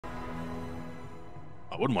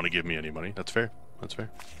I wouldn't want to give me any money. That's fair. That's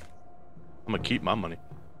fair. I'm gonna keep my money.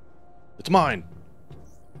 It's mine.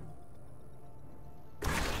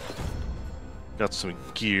 Got some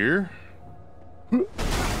gear. The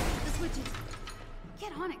switches.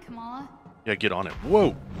 Get on it, Kamala. Yeah, get on it.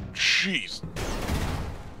 Whoa. Jeez.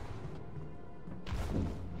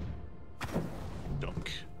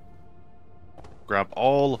 Dunk. Grab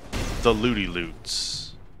all the looty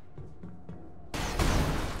loots.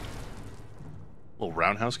 Little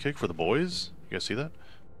roundhouse kick for the boys. You guys see that?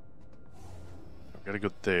 Gotta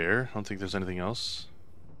go there. I don't think there's anything else.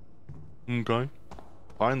 Okay.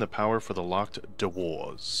 Find the power for the locked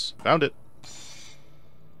doors. Found it.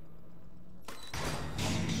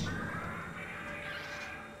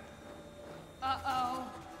 Uh-oh.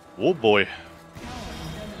 Oh boy.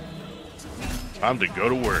 Time to go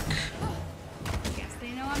to work. Guess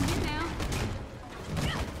they know I'm here now.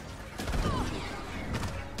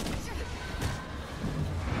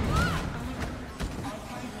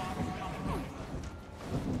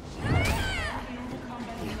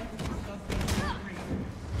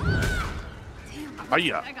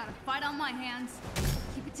 Hiya. I got a fight on my hands.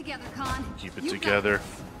 Keep it together, Khan. Keep it You got together. this.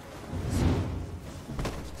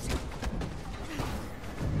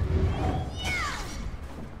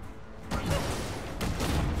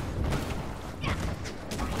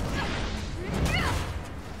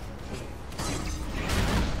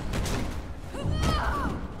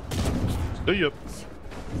 See ya.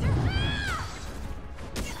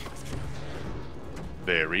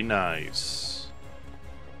 Very nice.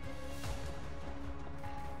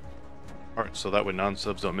 Alright, so that way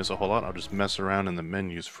non-subs don't miss a whole lot. I'll just mess around in the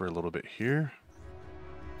menus for a little bit here.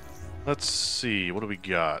 Let's see, what do we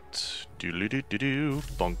got? Doo-doo-doo-doo-doo.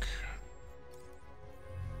 Bunk.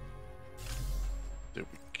 There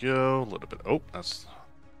we go. A little bit. Oh, that's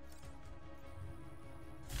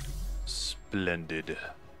splendid.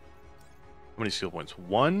 How many skill points?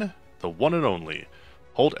 One. The one and only.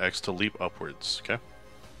 Hold X to leap upwards. Okay.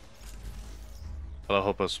 That'll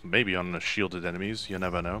help us maybe on the shielded enemies. You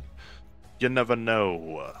never know. You never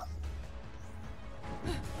know.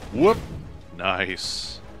 Whoop.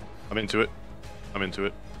 Nice. I'm into it. I'm into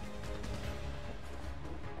it.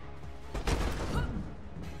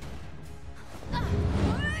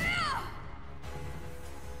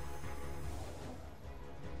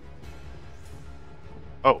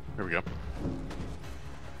 Oh, here we go.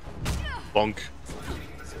 Bunk.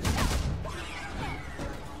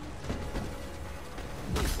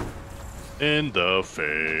 In the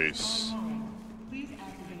face. Please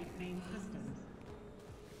activate main systems.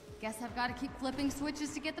 Guess I've got to keep flipping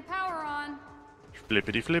switches to get the power on.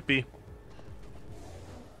 Flippity flippy.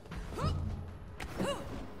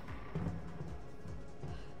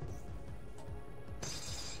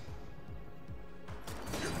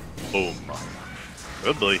 Boom.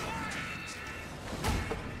 Good boy.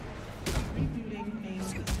 Rebooting main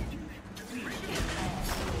system.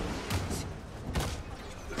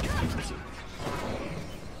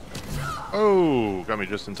 Oh, got me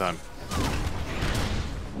just in time.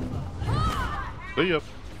 See ya.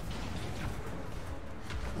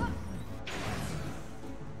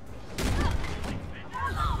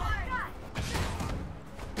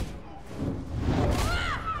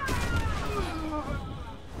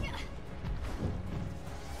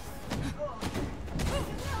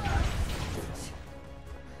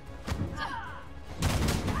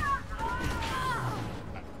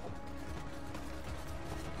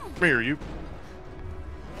 Come here, you.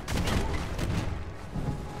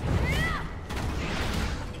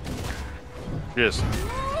 Just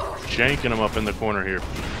janking him up in the corner here.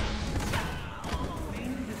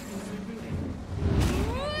 Main systems rebooting.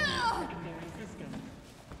 Secondary system.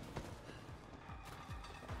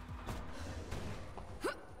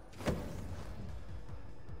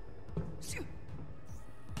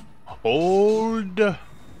 Hold.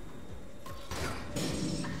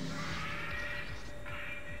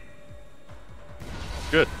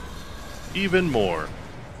 Good. Even more.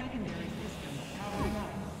 Secondary system powering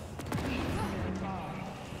up. Please stand by.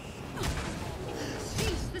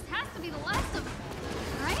 Sheesh, this has to be the last of them,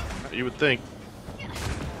 right? You would think.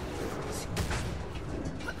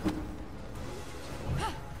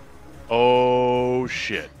 Oh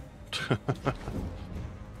shit.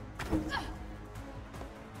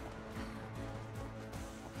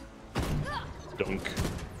 Dunk.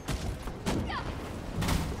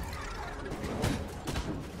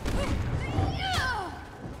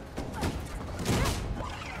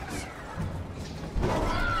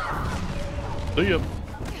 See ya.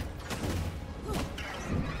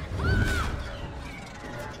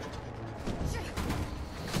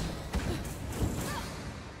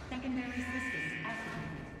 Secondary systems activated.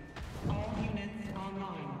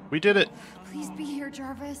 We did it. Please be here,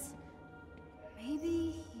 Jarvis.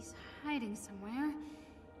 Maybe he's hiding somewhere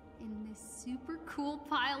in this super cool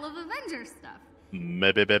pile of Avengers stuff.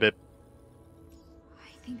 Maybe. I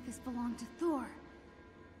think this belonged to Thor.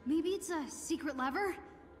 Maybe it's a secret lever?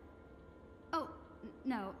 Oh,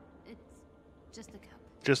 no, it's just a cup.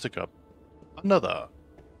 Just a cup. Another.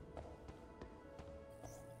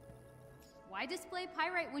 Why display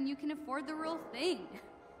pyrite when you can afford the real thing?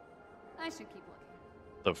 I should keep looking.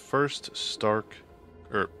 The first stack?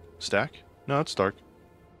 No, it's Stark.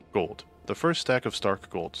 Gold. The first stack of Stark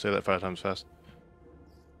gold. Say that 5 times fast.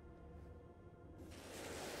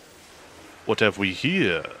 What have we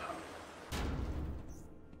here?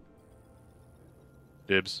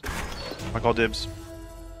 Dibs. I call dibs.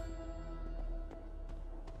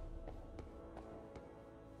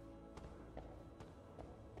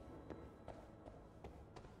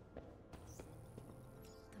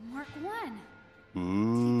 The Mark 1. Ooh. Do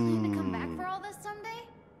you plan to come back for all this someday?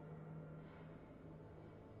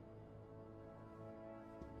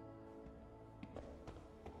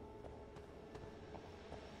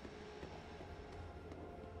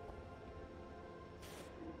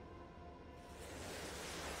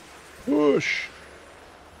 Whoosh.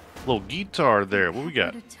 Little guitar there. What we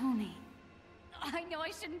got? To Tony. I know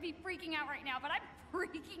I shouldn't be freaking out right now, but I'm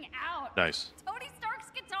freaking out. Nice. Tony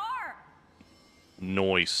Stark's guitar.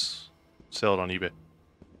 Nice. Sell it on eBay.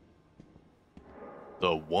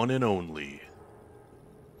 The one and only.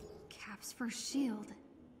 Cap's first shield.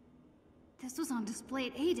 This was on display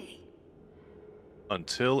at A-Day.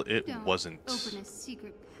 Until it Don't wasn't. open a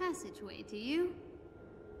secret passageway, do you?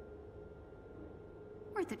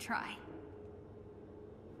 Worth a try.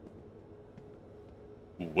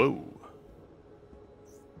 Whoa.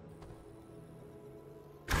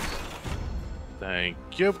 Thank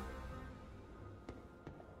you.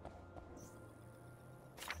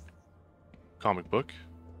 Comic book.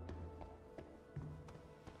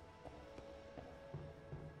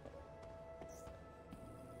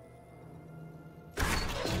 The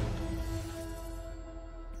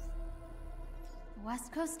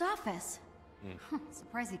West Coast office. Huh,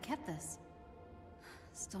 surprised he kept this.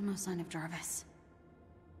 Still no sign of Jarvis.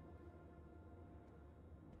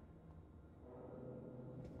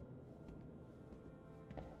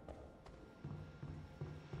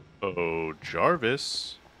 Oh,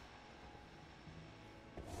 Jarvis.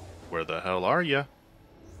 Where the hell are ya?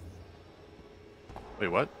 Wait,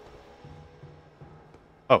 what?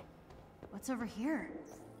 Oh, What's over here?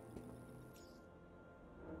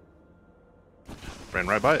 ran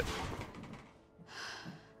right by it.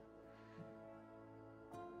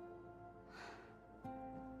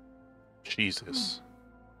 Jesus.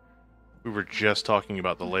 We were just talking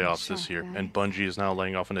about the layoffs this year, and Bungie is now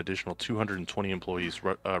laying off an additional 220 employees,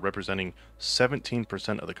 representing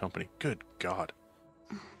 17% of the company. Good God.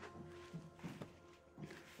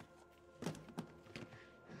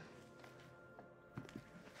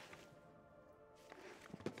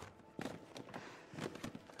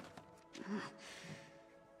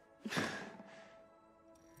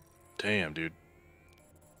 Damn, dude.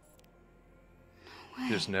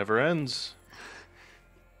 This never ends.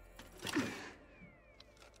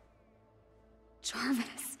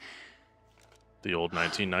 Jarvis. The old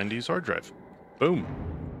 1990s hard drive. Boom.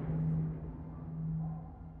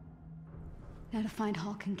 Now to find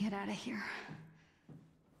Hulk and get out of here.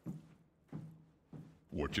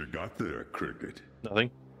 What you got there, Cricket? Nothing.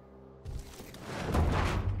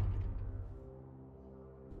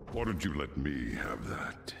 Why don't you let me have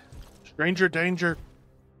that? Stranger danger.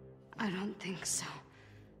 I don't think so.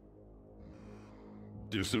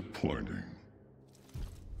 Disappointing.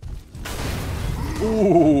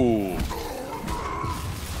 Ooh.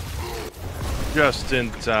 Just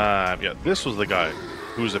in time. Yeah, this was the guy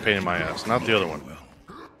who was a pain in my ass, not the other one.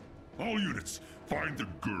 All units, find the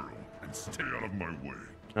girl and stay out of my way.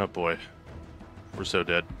 Oh boy. We're so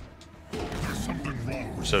dead. There's something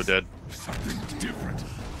wrong. We're so dead. Something different.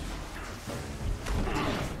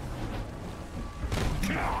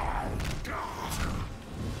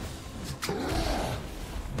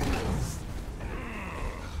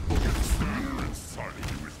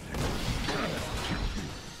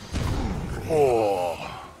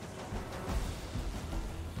 Oh.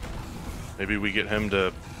 Maybe we get him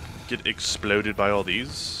to get exploded by all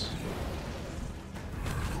these.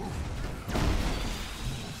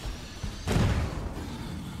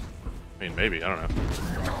 I mean, maybe. I don't know.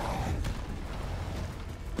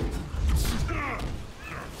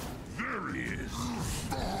 There he is.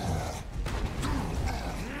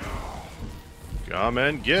 Come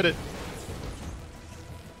and get it.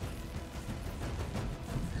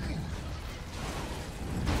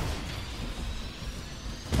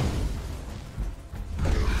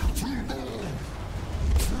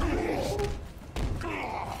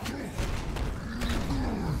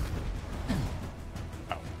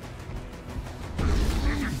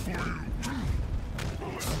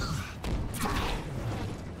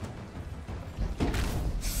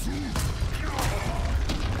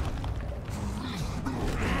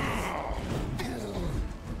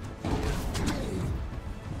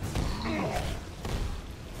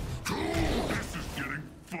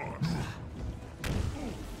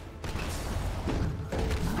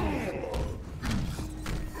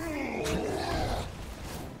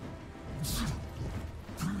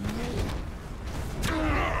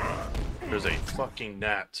 There's a fucking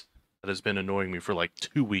gnat that has been annoying me for like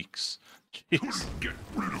 2 weeks. Jeez. Get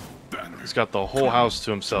rid of Banner. He's got the whole house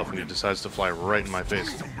to himself and he decides to fly right in my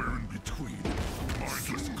face. Somewhere in between.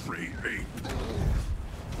 Mindless gray ape.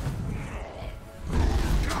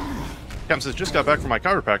 Captain says, just got back from my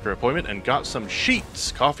chiropractor appointment and got some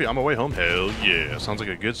sheets. Coffee on my way home. Hell yeah. Sounds like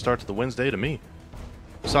a good start to the Wednesday to me.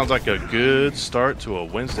 Sounds like a good start to a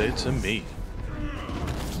Wednesday to me.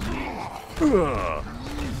 Ugh.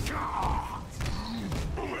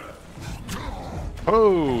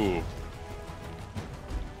 Oh.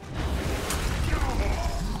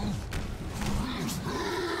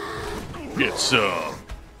 Get some.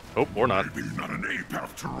 Oh, or not. Maybe you're not an ape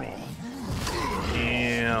after all.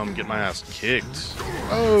 Damn, get my ass kicked.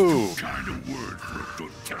 Oh. Kind of word for a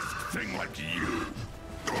grotesque thing like you.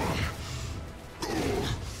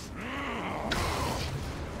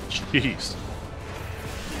 Jeez.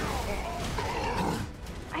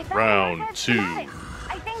 I thought Round you were two. tonight.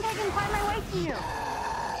 I think I can find my way to you.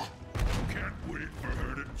 Can't wait for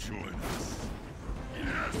her to join us.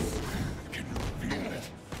 Yes. Can you feel it?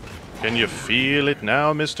 Can you feel it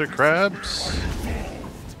now, Mr. Krabs?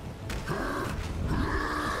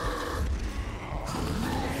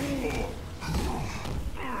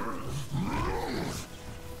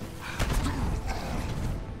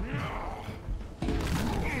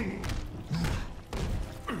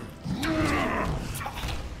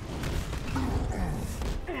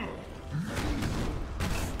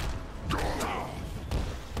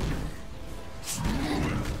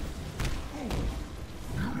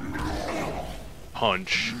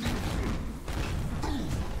 Punch.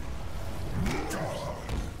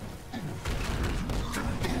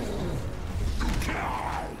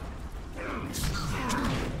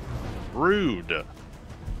 Rude.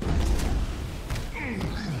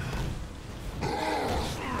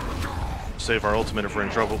 Save our ultimate if we're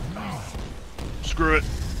in trouble. Screw it.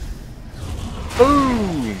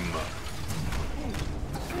 Boom!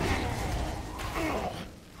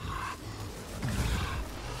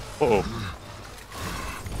 Uh-oh.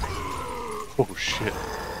 Oh shit.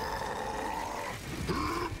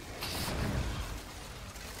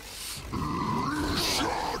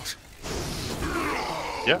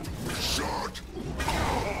 Yeah.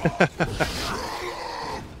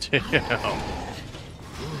 Damn.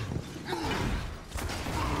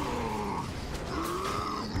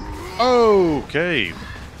 Okay.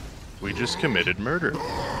 We just committed murder.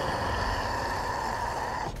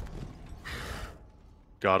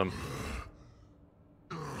 Got him.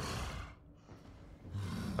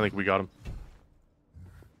 I think we got him.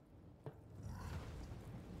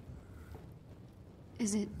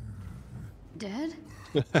 Is it dead?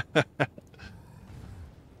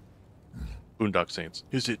 Boondock Saints.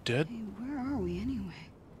 Is it dead? Hey, where are we anyway?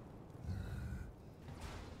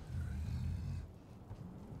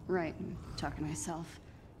 Right, I'm talking to myself.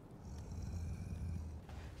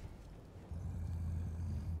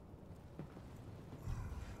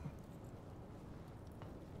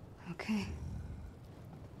 Okay.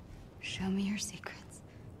 Show me your secrets.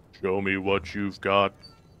 Show me what you've got.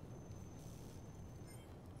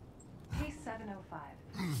 Case 705.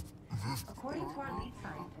 According to our lead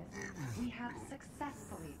scientist, we have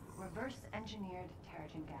successfully reverse-engineered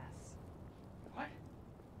Terrigen gas. What?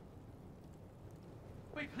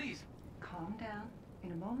 Wait, please. Calm down.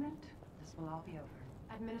 In a moment, this will all be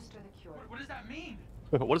over. Administer the cure. What does that mean?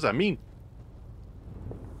 What does that mean?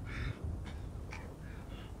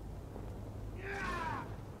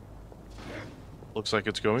 Looks like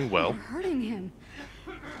it's going well. You're hurting him.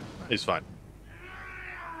 He's fine.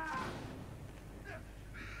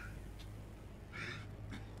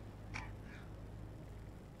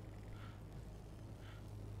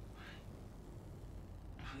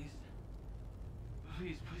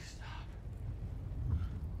 Please. Please stop.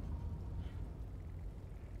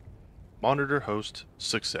 Monitor host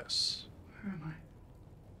success. Where am I?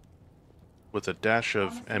 With a dash of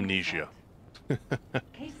Promising amnesia. result.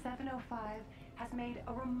 Case 705 has made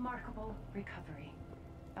a remarkable recovery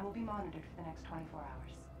and will be monitored for the next 24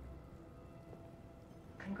 hours.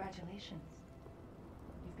 Congratulations.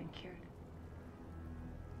 You've been cured.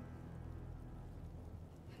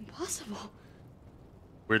 Impossible.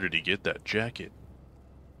 Where did he get that jacket?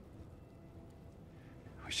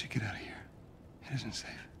 We should get out of here. It isn't safe.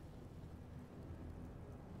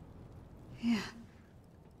 Yeah.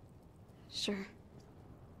 Sure.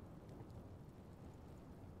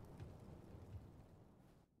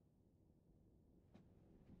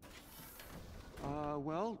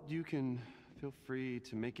 Well, you can feel free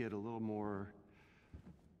to make it a little more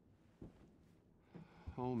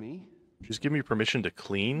homey. Just give me permission to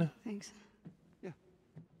clean? Thanks. Yeah.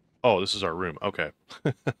 Oh, this is our room. Okay.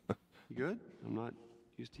 You good? I'm not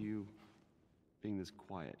used to you being this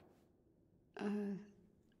quiet.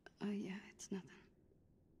 Yeah, it's nothing.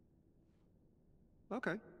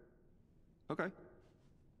 Okay. Okay.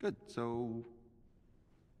 Good. So,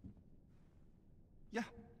 yeah.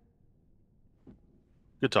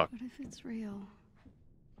 Good talk. What if it's real?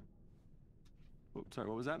 Oh, sorry,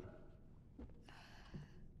 what was that?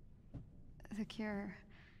 The cure.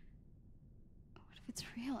 What if it's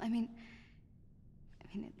real? I mean,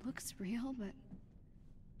 it looks real, but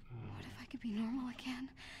what if I could be normal again?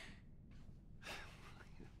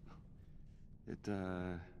 It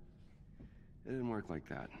didn't work like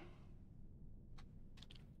that.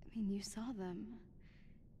 I mean, you saw them.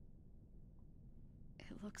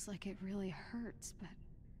 It looks like it really hurts, but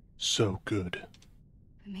So good.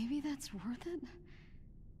 maybe that's worth it?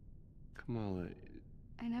 Kamala,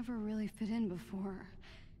 I never really fit in before.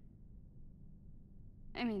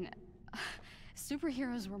 I mean,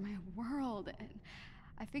 superheroes were my world, and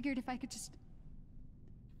I figured if I could just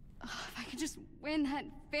win that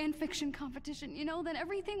fan fiction competition, you know, then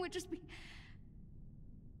everything would just be... It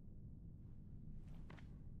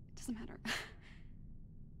doesn't matter.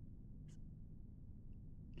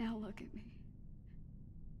 Now look at me.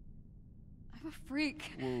 I'm a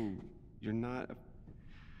freak. whoa, you're not a...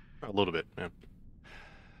 A little bit, yeah.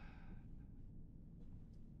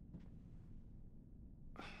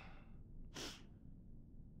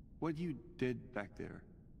 What you did back there.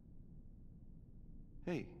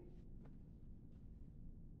 Hey.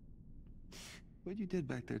 What you did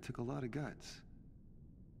back there took a lot of guts.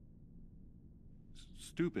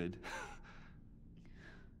 Stupid.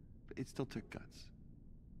 But it still took guts.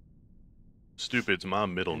 Stupid's my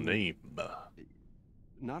middle And- name.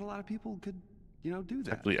 Not a lot of people could, do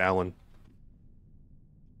that. Actually, Alan.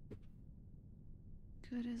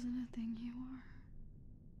 Good isn't a thing you are.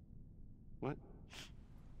 What?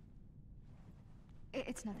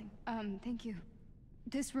 It's nothing. Thank you.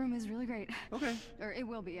 This room is really great. Okay. Or it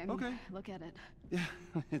will be. I mean, Okay. look at it. Yeah,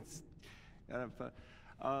 it's kind of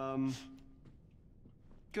fun.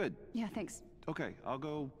 Good. Yeah, thanks. Okay, I'll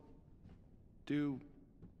go do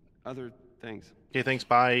other things. Okay, thanks,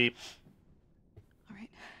 bye. All right.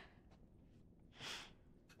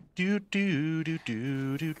 Do do do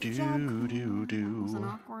do do Good job, do do That wasn't do.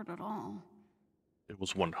 awkward at all. It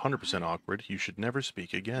was 100% awkward. You should never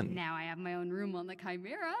speak again. Now I have my own room on the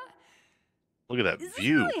Chimera. Look at that Is this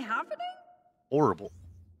view. really happening? Horrible.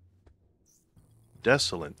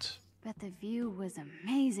 Desolate. Bet the view was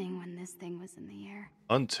amazing when this thing was in the air.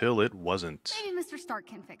 Until it wasn't. Maybe Mr. Stark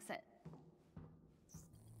can fix it.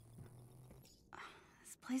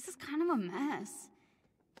 This place is kind of a mess.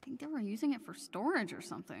 I think they were using it for storage or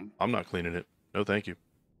something. I'm not cleaning it. No, thank you.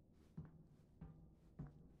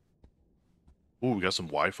 Ooh, we got some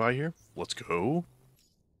Wi-Fi here. Let's go.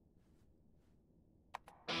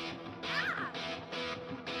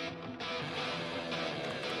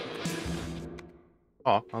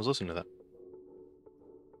 Oh, I was listening to that.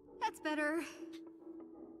 That's better.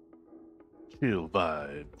 Chill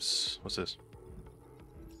vibes. What's this?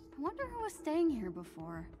 I wonder who was staying here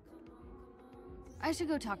before. I should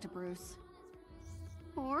go talk to Bruce.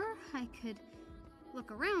 Or I could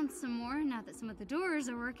look around some more now that some of the doors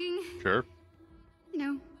are working. Sure. You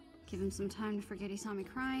know, give him some time to forget he saw me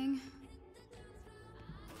crying.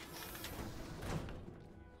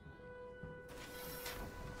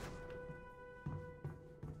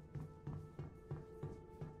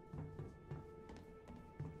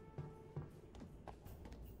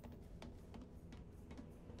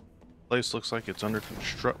 Place looks like it's under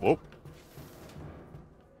construction. Whoa.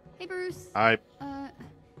 Hey, Bruce. I.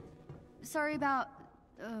 Sorry about,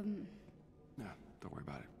 No, don't worry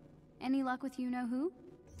about it. any luck with you-know-who?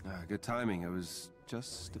 Good timing. I was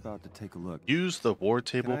just about to take a look. Use the war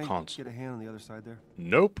table Can I console. get a hand on the other side there?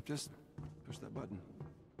 Nope. Just push that button.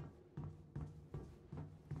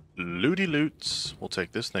 Looty loots. We'll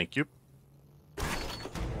take this, thank you.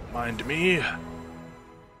 Mind me.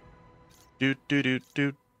 Do do do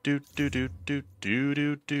do do do do do do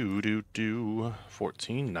do do do do.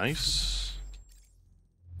 14, nice.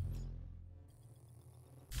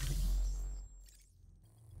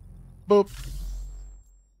 Boop.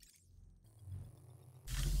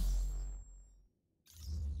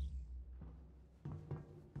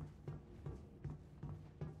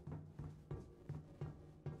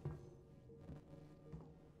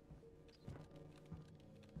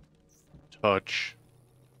 Touch.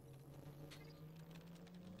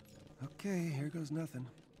 Okay, here goes nothing.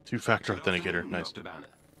 Two-factor authenticator. Nice.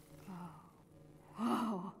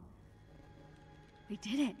 Whoa. We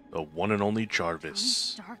did it. The one and only Tony Jarvis.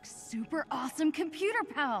 Stark's super awesome computer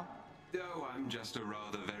pal. Oh, I'm just a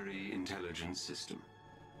rather very intelligent system.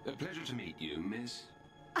 A pleasure to meet you, miss.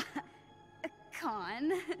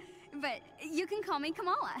 Con. But you can call me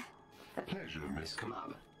Kamala. A pleasure, Miss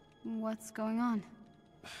Kamala. What's going on?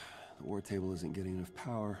 The war table isn't getting enough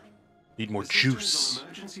power. Need more The system's juice. on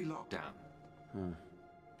emergency lockdown. Huh.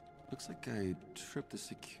 Looks like I tripped the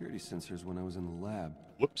security sensors when I was in the lab.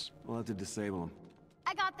 Whoops. We'll have to disable them.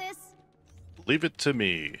 I got this. Leave it to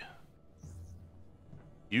me.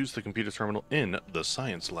 Use the computer terminal in the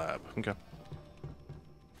science lab. Okay.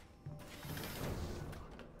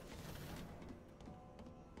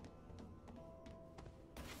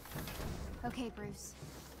 Okay, Bruce.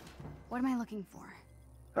 What am I looking for?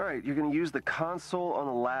 All right, you're gonna use the console on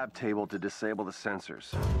the lab table to disable the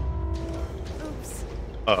sensors. Oops.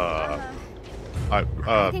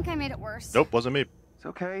 I think I made it worse. nope, wasn't me. It's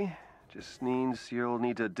okay. Just means you'll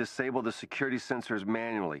need to disable the security sensors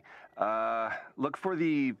manually. Look for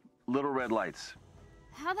the little red lights.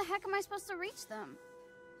 How the heck am I supposed to reach them?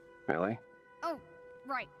 Really? Oh,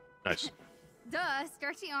 right. Nice. Duh,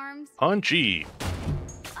 stretchy arms. Punchy.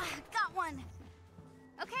 Got one.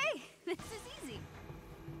 Okay, this is easy.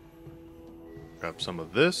 Grab some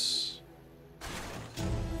of this.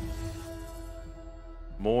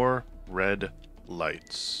 More red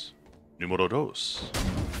lights. Numero dos.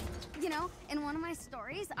 You know, in one of my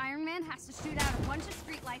stories, Iron Man has to shoot out a bunch of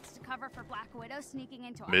streetlights to cover for Black Widow sneaking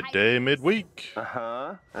into a Midday, hiding place. midweek.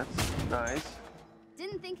 Uh-huh. That's nice.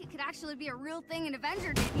 Didn't think it could actually be a real thing an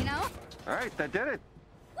Avenger did, you know? All right, that did it.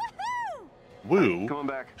 Woohoo! Woo. Come on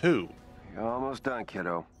back. Who? You're almost done,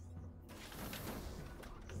 kiddo.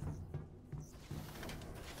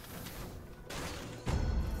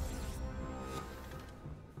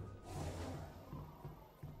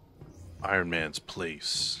 Iron Man's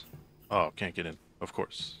place. Oh, can't get in. Of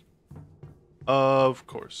course. Of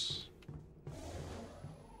course.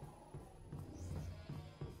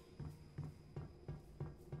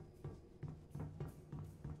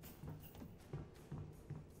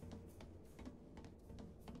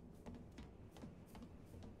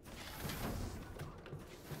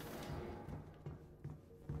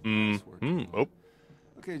 Oh,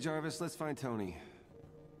 Okay, Jarvis, let's find Tony.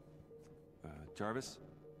 Jarvis?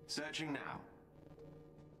 Searching now.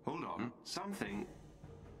 Hold on. Something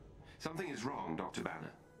is wrong, Dr.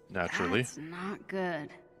 Banner. naturally. That's not good.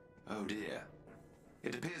 Oh dear.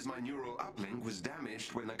 It appears my neural uplink was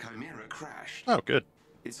damaged when the Chimera crashed. Oh, good.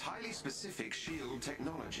 It's highly specific SHIELD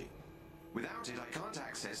technology. Without it, I can't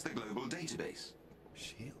access the global database.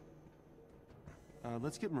 Shield.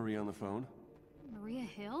 Let's get Marie on the phone. Maria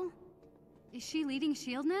Hill? Is she leading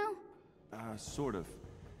S.H.I.E.L.D. now? Sort of.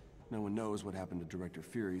 No one knows what happened to Director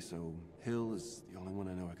Fury, so Hill is the only one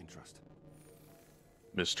I know I can trust.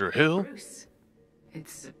 Mr. Hill? Bruce,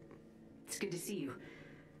 it's good to see you.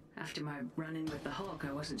 After my run-in with the Hulk,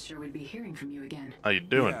 I wasn't sure we'd be hearing from you again. How you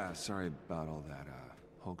doing? Yeah, sorry about all that.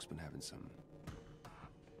 Hulk's been having some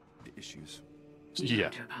issues. You don't Yeah.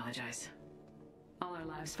 have to apologize. All our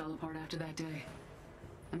lives fell apart after that day.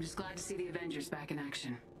 I'm just glad to see the Avengers back in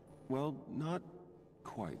action. Well, not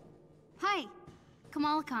quite. Hi,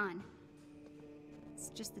 Kamala Khan. It's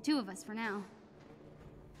just the two of us for now.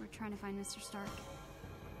 We're trying to find Mr. Stark.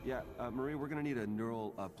 Yeah, Marie, we're gonna need a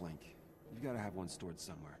neural uplink. You've gotta have one stored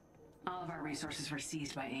somewhere. All of our resources were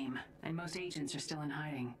seized by AIM, and most agents are still in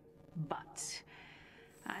hiding. But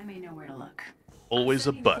I may know where to look. Always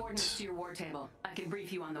a I'll send you the coordinates but. to your war table. I can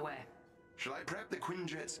brief you on the way. Shall I prep the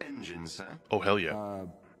Quinjet's engine, sir? Oh, hell yeah.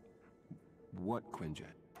 What Quinjet?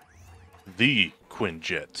 The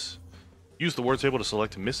Quinjet. Use the war table to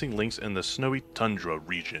select missing links in the snowy tundra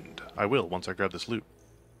region. I will once I grab this loot.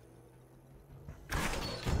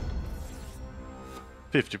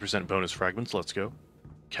 50% bonus fragments, let's go.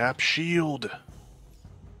 Cap shield.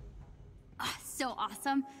 So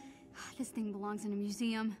awesome. This thing belongs in a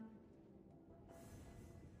museum.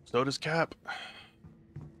 So does Cap.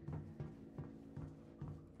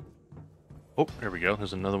 Oh, there we go.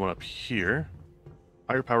 There's another one up here.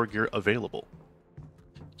 Higher power gear available.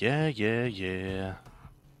 Yeah, yeah, yeah.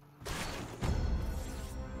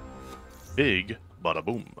 Big bada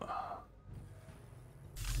boom.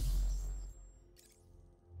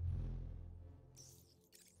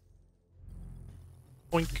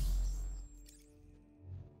 Boink.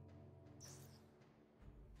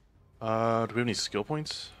 Do we have any skill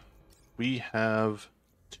points? We have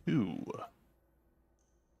 2.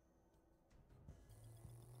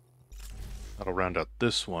 That'll round out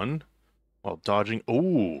this one. While dodging.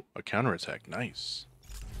 Oh, a counterattack. Nice.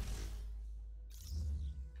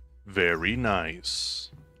 Very nice.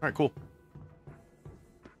 Alright, cool.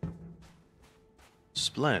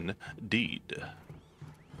 Splendid.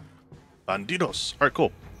 Bandidos. Alright,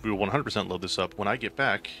 cool. We will 100% load this up when I get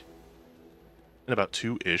back in about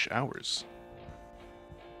 2-ish hours.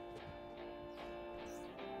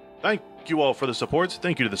 Thank you all for the support.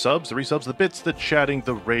 Thank you to the subs, the resubs, the bits, the chatting,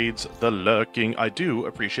 the raids, the lurking. I do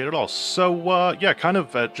appreciate it all. So, yeah, kind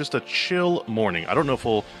of just a chill morning. I don't know if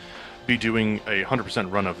we'll be doing a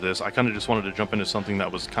 100% run of this. I kind of just wanted to jump into something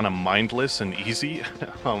that was kind of mindless and easy.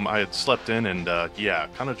 I had slept in and, yeah,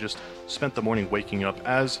 kind of just spent the morning waking up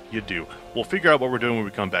as you do. We'll figure out what we're doing when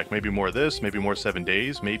we come back. Maybe more of this, maybe more 7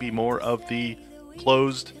 days, maybe more of the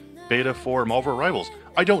closed beta for Marvel Rivals.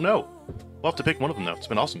 I don't know. We'll have to pick one of them, though. It's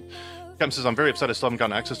been awesome. Captain says, I'm very upset I still haven't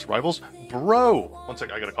gotten access to Rivals. Bro! One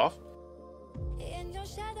sec, I got a cough.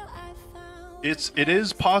 It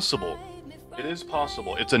is possible. It is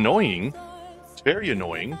possible. It's annoying. It's very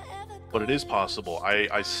annoying, but it is possible.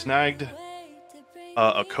 I snagged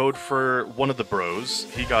a code for one of the bros.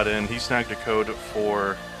 He got in. He snagged a code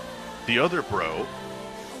for the other bro.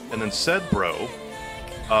 And then said bro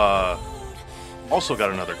also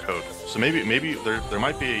got another code. So maybe there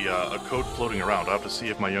might be a code floating around. I'll have to see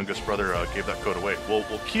if my youngest brother gave that code away. We'll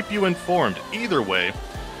keep you informed. Either way,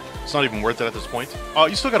 it's not even worth it at this point.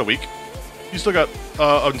 You still got a week. You still got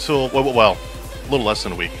until, well, a little less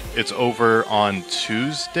than a week. It's over on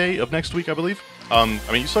Tuesday of next week, I believe. I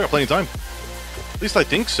mean, you still got plenty of time. At least I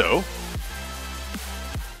think so.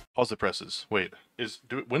 Pause the presses. Wait,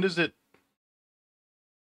 when does it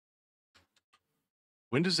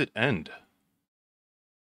end?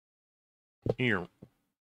 Here.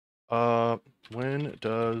 When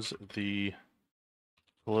does the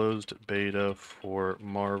closed beta for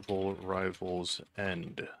Marvel Rivals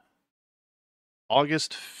end?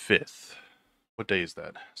 August 5th. What day is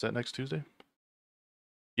that? Is that next Tuesday?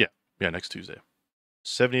 Yeah, next Tuesday.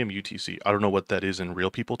 7 a.m. UTC. I don't know what that is in real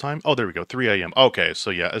people time. Oh, there we go. 3 a.m. Okay, so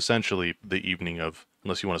yeah, essentially the evening of,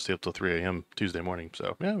 unless you want to stay up till 3 a.m. Tuesday morning.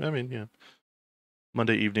 So, yeah, I mean, yeah.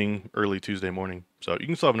 Monday evening, early Tuesday morning. So you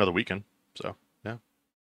can still have another weekend. So, yeah.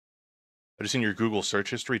 I just seen your Google search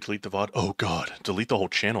history. Delete the VOD. Oh, God. Delete the whole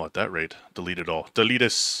channel at that rate. Delete it all. Delete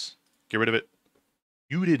us. Get rid of it.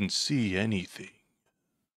 You didn't see anything.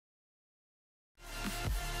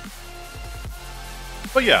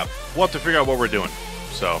 But yeah, we'll have to figure out what we're doing.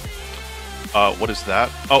 So, what is that?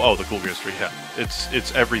 Oh, the cool history. Yeah,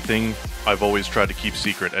 it's everything I've always tried to keep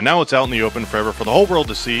secret, and now it's out in the open forever for the whole world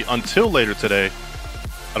to see. Until later today,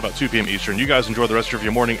 at about 2 p.m. Eastern. You guys enjoy the rest of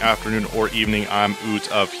your morning, afternoon, or evening. I'm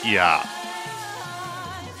out of here.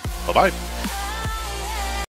 Bye bye.